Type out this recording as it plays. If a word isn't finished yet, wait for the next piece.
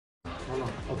No, no.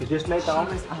 Okay, just lay down.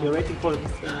 You're waiting for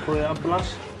the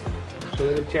ambulance. So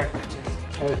they will check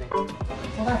everything.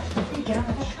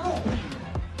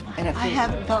 I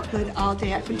haven't felt good all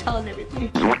day. I've been telling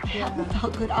everybody. I haven't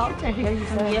felt good all day.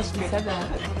 Yes, you said that.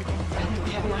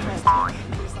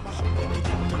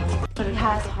 But it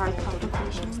has heart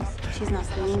complications. She's not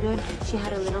feeling good. She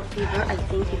had a little fever. I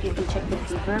think if you can check the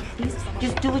fever, please.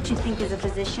 Just do what you think as a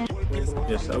physician.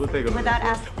 Yes, I will take a Without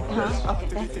asking, huh?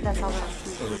 Okay, that's all we're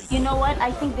asking. You know what?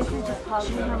 I think this is just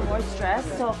causing her more stress.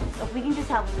 So if we can just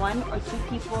have 1 or 2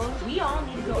 people. We all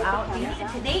need to go out. We need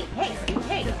to date.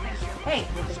 Hey.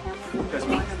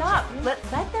 Stop.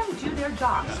 Let them do their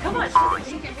jobs. Come on.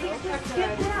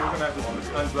 Get down.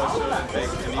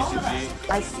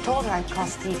 I told her I'd call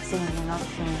Steve saying you're not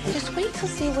feeling good. Just wait to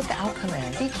see what the outcome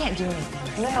is. You can't do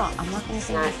anything. No, I'm not going to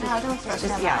say anything. No, don't stress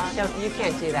You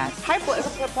can't do that.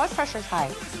 Blood pressure's high.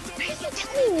 Why are you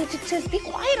telling me to be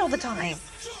quiet all the time?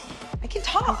 I can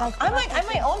talk. I'm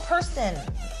my own person.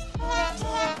 I'm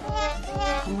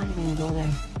not even going to go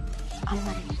there. I'm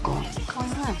not even going. What's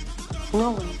going on?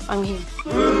 No way. I'm here.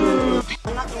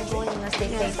 I'm not going to go in unless they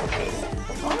face to face.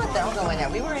 Don't let them go in there.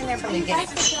 We were in there from the beginning.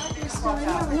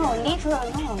 No, leave her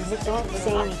alone. Don't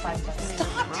say anything.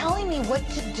 Stop telling me what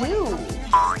to do.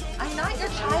 I'm not your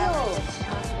child.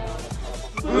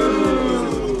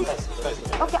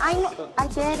 Okay, I know. I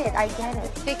get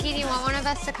it. Vicky, do you want one of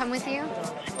us to come with you?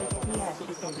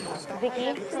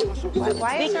 Vicky?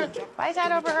 Why is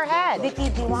that over her head? Vicky,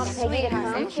 do you want Peggy to come?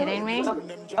 Are you kidding me?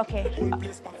 Okay.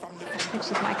 Think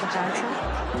she's Michael Johnson?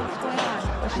 What's going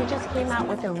on? Well, she just came out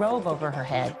with a robe over her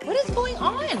head. What is going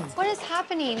on? What is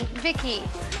happening? Vicky.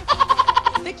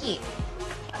 Vicky.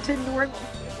 To normal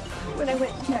when I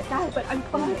went to that guy, but I'm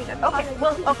fine.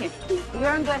 Okay.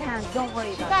 You're in good hands. Don't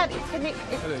worry about it. Can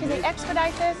they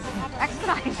expedite this?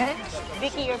 Expedite it.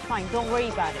 Vicky, you're fine. Don't worry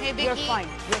about it. Hey, Vicky. You're fine.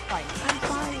 I'm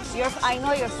fine. I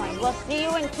know you're fine. We'll see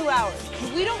you in 2 hours.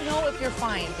 We don't know if you're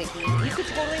fine, Vicky. You could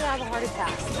totally have a heart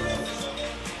attack.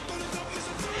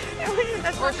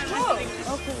 That's or stroke.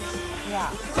 Okay. Yeah.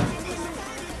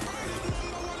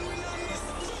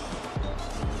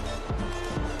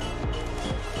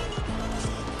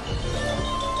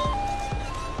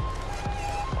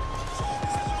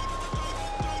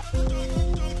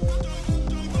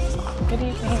 Good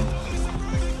evening.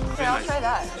 Okay, I'll try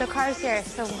that. The car's here,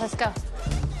 so let's go.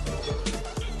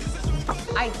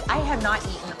 I have not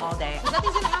eaten all day.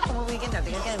 Nothing's gonna happen when we get there.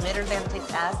 They're gonna get admitted, they're gonna take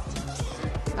tests.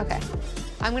 Okay.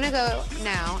 I'm gonna go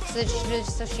now so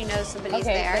she knows somebody's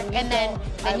there. Then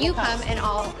you come and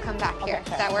I'll come back here.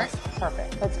 Does that work?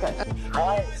 Perfect. That's good.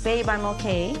 Hi. Babe, I'm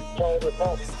okay.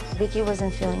 Vicky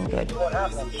wasn't feeling good. What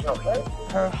happened? She okay?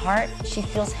 Her heart, she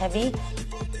feels heavy.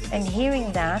 And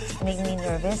hearing that made me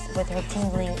nervous with her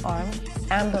tingling arm.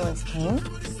 Ambulance came.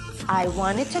 I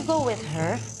wanted to go with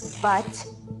her, but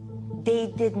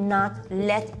they did not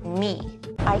let me.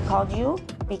 I called you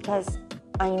because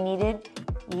I needed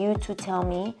you to tell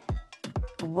me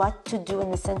what to do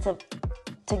in the sense of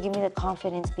to give me the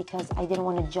confidence because I didn't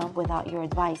want to jump without your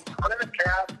advice. Put in a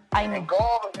cab. I know. Go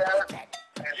over there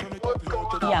and see what's going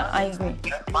on. Yeah, I agree.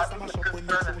 My biggest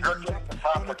concern is her getting the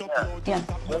proper care. Yeah.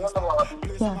 We're in the lobby.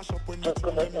 Yeah. Just go in the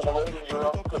waiting room to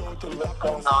see what's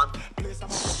going on.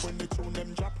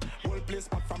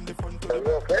 Are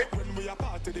you okay?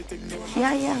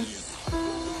 Yeah.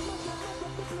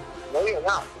 No, you're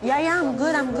not. Yeah, I'm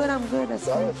good. That's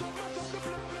fine.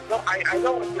 No, I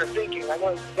know what you're thinking. I know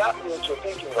exactly what you're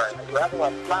thinking right now. You're having a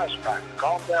flashback.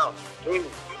 Calm down, please.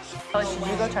 Oh, should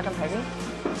you go check on Peggy?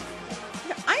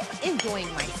 I'm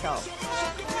enjoying myself.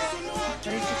 What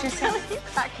did you just say? You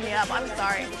cracked me up. I'm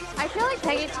sorry. I feel like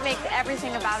Peggy makes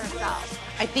everything about herself.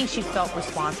 I think she felt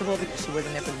responsible because she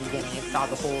wasn't there from the beginning and saw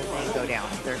the whole thing go down.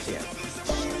 There she is.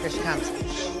 Here she comes.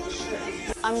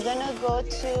 I'm gonna go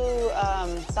to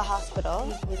the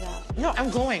hospital. No, I'm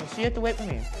going. So you have to wait for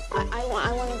me. I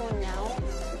want to go now.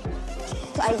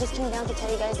 So I just came down to tell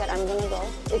you guys that I'm gonna go.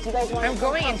 If you guys want, I'm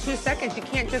going in 2 seconds. You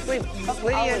can't just wait.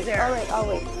 Lydia's there. All right, I'll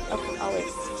wait. Okay, I'll wait.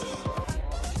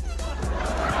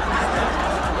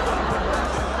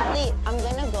 Ali, I'm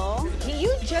gonna go. Can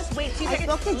you just wait 2 seconds? I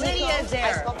spoke to Deco. Lydia's there.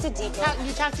 I spoke to Deco.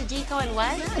 You talked to Deco and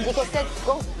what? Deco said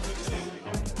go.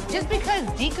 Just because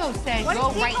Deco said What go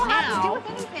does Deco right have to do now with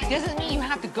anything? doesn't mean you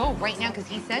have to go right now because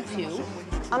he said to.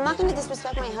 I'm not gonna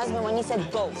disrespect my husband when he said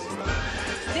go.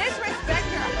 Disrespect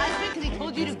your husband because he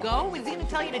told you to go? Is he going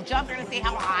to tell you to jump? You're going to say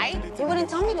how high? He wouldn't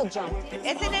tell me to jump.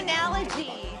 It's an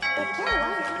analogy.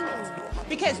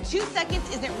 Because 2 seconds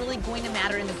isn't really going to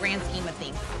matter in the grand scheme of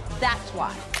things. That's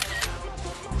why.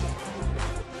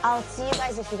 I'll see you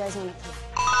guys if you guys want to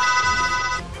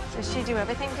come. Does she do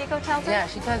everything Dico tells her? Yeah,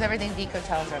 she does everything Dico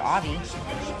tells her, Avi.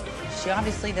 She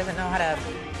obviously doesn't know how to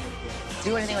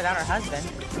do anything without her husband.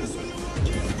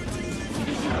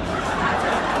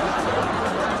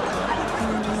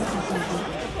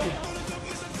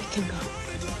 We can go.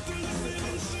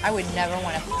 I would never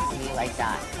want to be like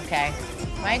that, okay?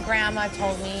 My grandma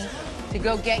told me to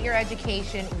go get your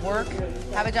education, work,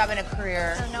 have a job and a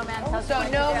career. So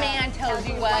no man tells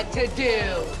you what to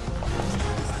do.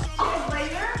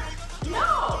 Later?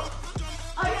 No!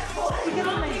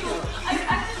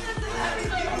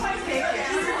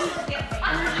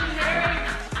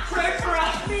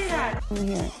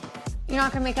 You're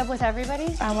not gonna make up with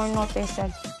everybody? I want to know what they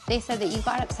said. They said that you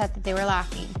got upset that they were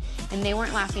laughing, and they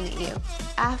weren't laughing at you.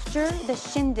 After the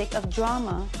shindig of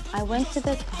drama, I went to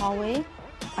the hallway.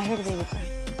 I heard a baby cry.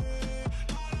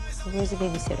 Where's the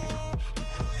babysitter?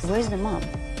 Where's the mom?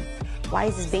 Why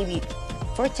is this baby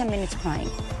for 10 minutes crying?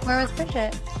 Where was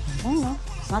Bridget? I don't know.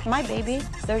 It's not my baby.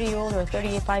 30-year-old or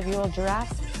 35-year-old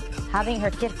giraffe having her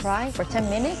kid cry for 10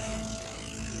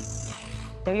 minutes?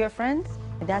 They're your friends?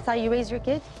 That's how you raise your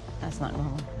kid? That's not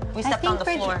normal. We stepped on the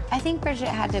floor. I think Bridget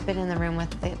had to have been in the room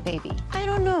with the baby. I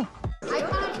don't know. I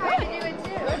kind of tried to do it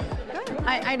too.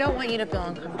 I don't want you to feel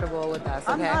uncomfortable with us,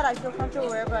 okay? I'm not. I feel comfortable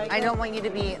wherever I go. I don't want you to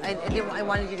be, I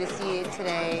wanted you to see it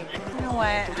today. You know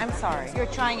what? I'm sorry. You're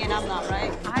trying and I'm not,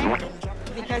 right?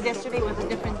 Because yesterday was a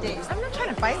different day. I'm not trying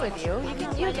to fight with you. I'm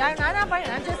not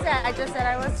fighting. I just said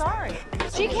I was sorry.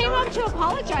 She came up to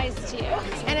apologize to you.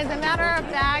 And as a matter of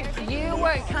fact, you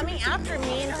were coming after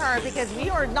me and her because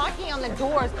we were knocking on the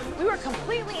doors. We were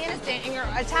completely innocent and you're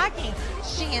attacking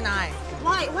she and I.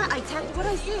 Why? What? I tapped. What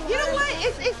I say? You know what?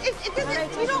 It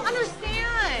doesn't, you don't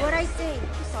understand. What I say?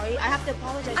 I'm sorry. I have to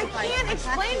apologize. I can't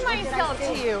explain myself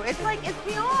to you. It's like, it's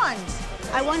beyond.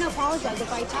 I want to apologize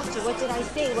if I talked to you. What did I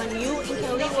say when you and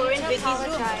Kelly were in Vicky's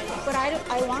room? But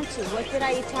I want to. What did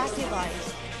I attack you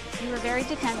guys? You were very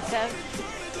defensive.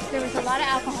 There was a lot of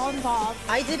alcohol involved.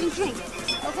 I didn't drink.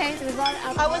 Okay, there was a lot of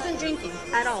alcohol. I wasn't drinking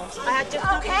at all. I had just...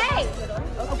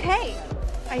 Okay.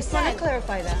 I just want to said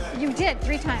clarify that. you did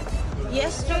 3 times.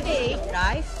 Yesterday,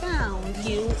 I found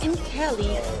you and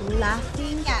Kelly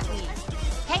laughing at me.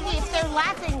 Peggy, if they're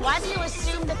laughing, why do you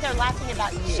assume that they're laughing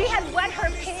about you? She had wet her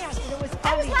pants. And it was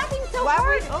I was laughing so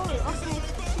hard.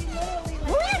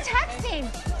 We were texting.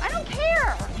 I don't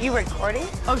care. You recording?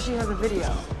 Oh, she has a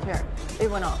video. Here, it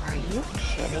went off. Are you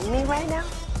kidding me right now?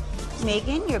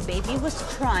 Megan, your baby was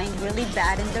crying really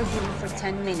bad in the room for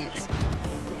 10 minutes.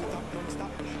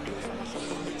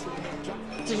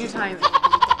 Did you time it?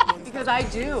 Because I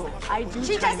do.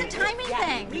 She does a timing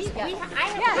thing.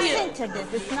 Listen to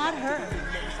this. It's not her.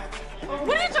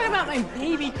 What are you talking about? My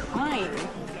baby crying?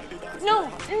 No.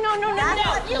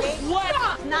 What?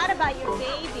 It's not about your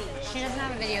baby. She doesn't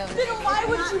have a video of it. Then why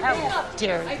would you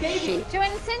Dare she? To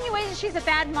insinuate that she's a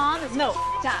bad mom is No.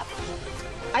 up.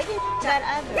 I didn't do that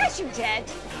either. Yes, you did.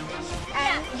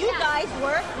 And you guys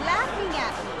were laughing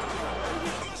at me.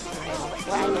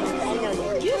 I know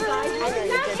you. You guys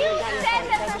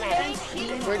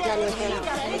We're done with him.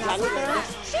 We're done with her.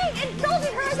 She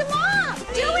insulted her as a mom.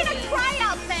 Doing a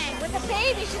tryout thing with a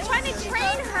baby. She's trying to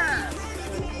train her.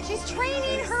 She's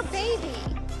training her baby.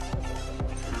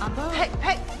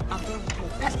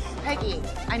 Peggy,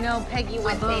 I know Peggy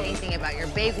wouldn't say anything about your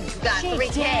baby. You got 3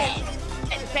 kids.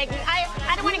 And Peggy,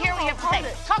 I don't want to hear what you have to say.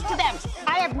 Talk to them.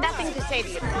 I have nothing to say to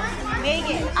you.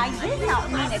 Megan, I did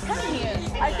not mean it. Come here.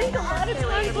 I think a lot of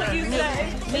times what you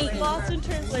say is lost in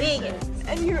translation.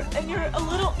 And you're a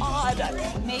little odd.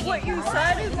 What you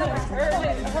said is that it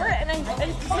hurt,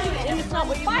 and it's not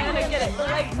what you meant. I get it. But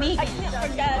like, I can't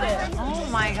forget it. Oh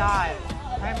my God.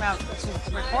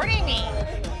 She's recording me.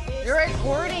 You're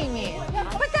recording me.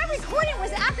 But that recording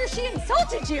was after she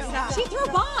insulted you. She threw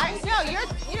bombs.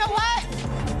 You know what?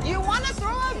 You want to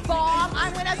throw a bomb,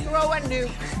 I'm going to throw a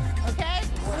nuke. Okay?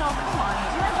 No, come on.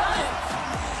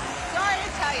 Sorry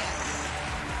to tell you.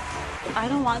 I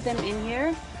don't want them in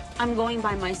here. I'm going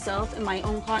by myself in my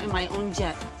own car, in my own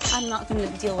jet. I'm not going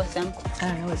to deal with them. I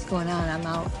don't know what's going on. I'm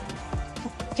out.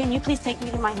 Can you please take me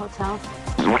to my hotel?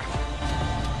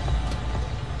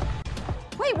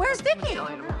 Wait, where's Vicky?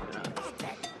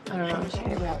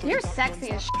 You're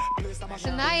sexy as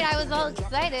Tonight I was all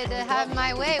excited to have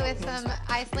my way with some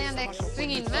Icelandic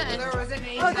swinging men.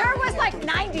 Oh, there was like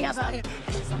 90 of them.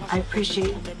 I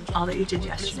appreciate all that you did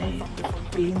yesterday,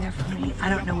 being there for me. I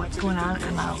don't know what's going on.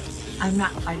 I'm out. I'm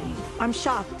not fighting. I'm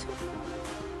shocked.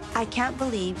 I can't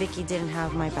believe Vicky didn't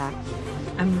have my back.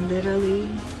 I'm literally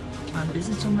a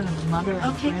businesswoman, I'm a mother,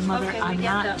 I'm a grandmother. I'm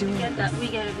not doing this. We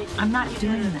get it. I'm not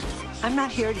doing this. I'm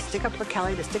not here to stick up for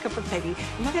Kelly, to stick up for Peggy.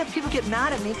 I'm not gonna have people get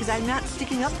mad at me because I'm not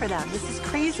sticking up for them. This is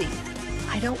crazy.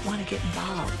 I don't want to get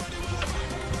involved.